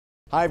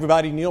Hi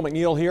everybody, Neil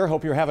McNeil here.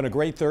 Hope you're having a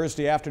great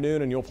Thursday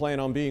afternoon and you'll plan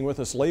on being with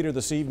us later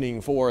this evening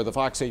for the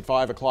Fox 8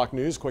 5 o'clock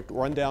news. Quick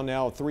rundown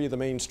now of three of the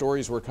main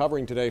stories we're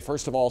covering today.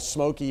 First of all,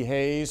 smoky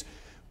haze.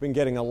 Been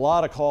getting a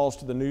lot of calls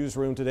to the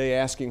newsroom today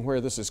asking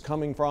where this is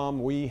coming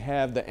from. We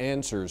have the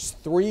answers.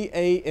 3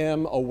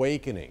 a.m.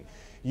 awakening.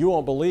 You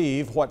won't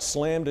believe what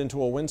slammed into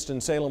a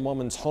Winston-Salem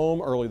woman's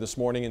home early this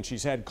morning, and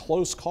she's had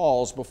close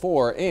calls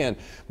before. And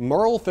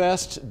Merle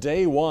Fest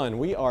Day 1.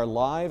 We are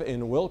live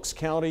in Wilkes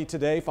County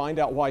today. Find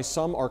out why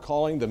some are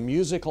calling the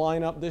music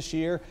lineup this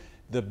year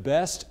the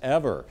best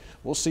ever.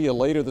 We'll see you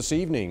later this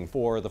evening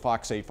for the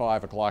Fox 8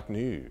 5 o'clock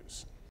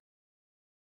news.